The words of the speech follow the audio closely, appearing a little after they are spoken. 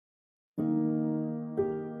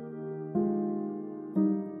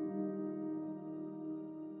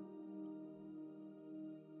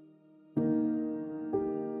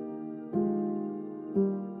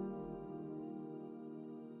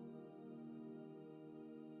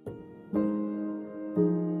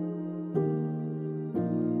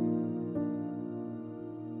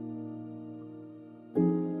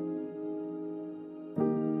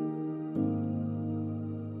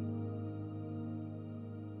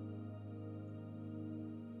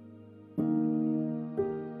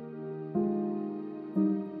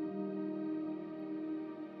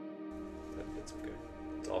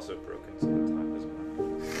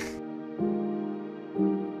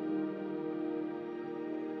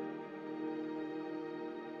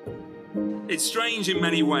It's strange in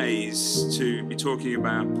many ways to be talking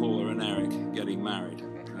about Paula and Eric getting married.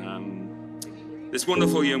 This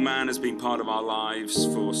wonderful young man has been part of our lives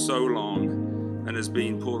for so long and has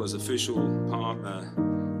been Paula's official partner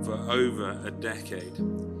for over a decade.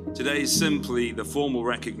 Today is simply the formal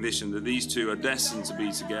recognition that these two are destined to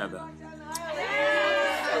be together.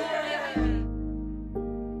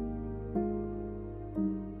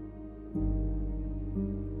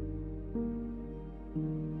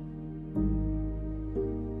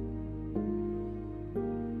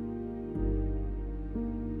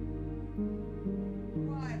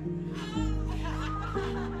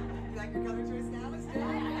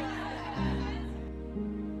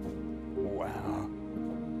 Wow.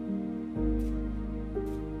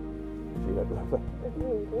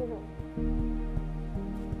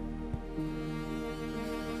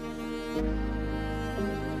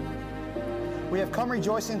 We have come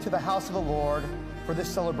rejoicing to the house of the Lord for this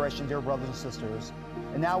celebration, dear brothers and sisters.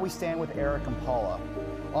 And now we stand with Eric and Paula.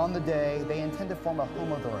 On the day, they intend to form a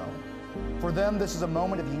home of their own. For them, this is a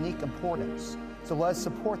moment of unique importance. So let us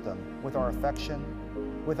support them with our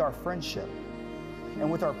affection, with our friendship, and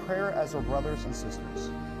with our prayer as their brothers and sisters.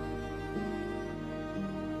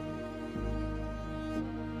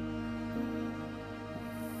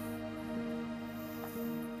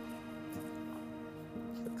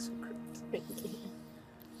 Looks so great. Thank you.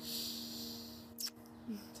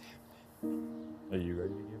 Are you ready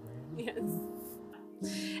to get married?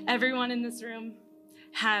 Yes. Everyone in this room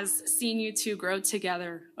has seen you two grow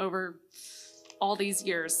together over all these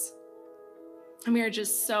years. And we are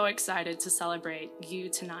just so excited to celebrate you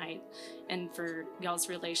tonight and for y'all's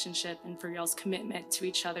relationship and for y'all's commitment to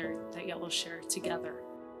each other that y'all will share together.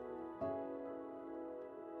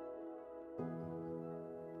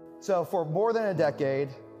 So for more than a decade,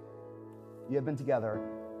 you have been together.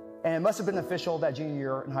 And it must have been official that junior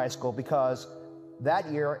year in high school because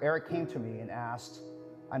that year, Eric came to me and asked,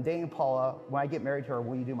 I'm dating Paula. When I get married to her,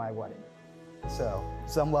 will you do my wedding? So,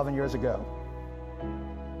 some 11 years ago.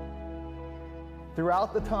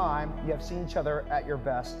 Throughout the time, you have seen each other at your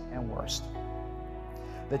best and worst.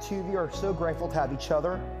 The two of you are so grateful to have each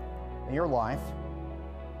other in your life,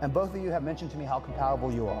 and both of you have mentioned to me how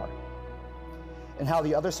compatible you are, and how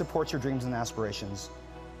the other supports your dreams and aspirations,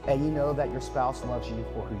 and you know that your spouse loves you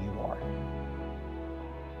for who you are.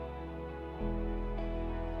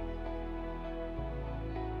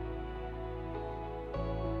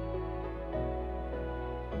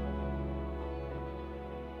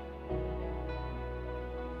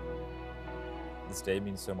 This day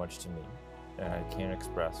means so much to me, and I can't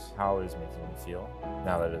express how it is making me feel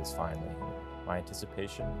now that it is finally here. My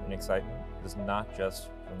anticipation and excitement is not just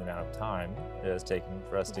from the amount of time it has taken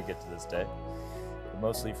for us to get to this day, but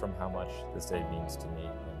mostly from how much this day means to me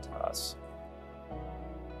and to us.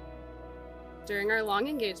 During our long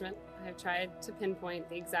engagement, I've tried to pinpoint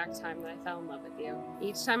the exact time that I fell in love with you.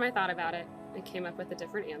 Each time I thought about it, I came up with a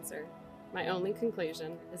different answer. My only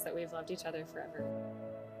conclusion is that we've loved each other forever.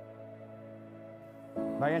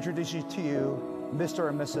 I introduce you to you, Mr.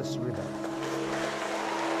 and Mrs. Rebecca.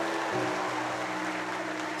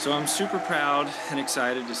 So I'm super proud and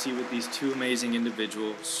excited to see what these two amazing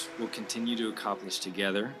individuals will continue to accomplish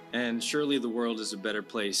together. And surely the world is a better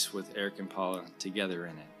place with Eric and Paula together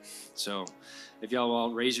in it. So if y'all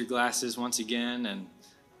all raise your glasses once again and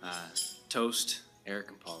toast Eric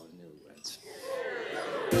and Paula, newlyweds.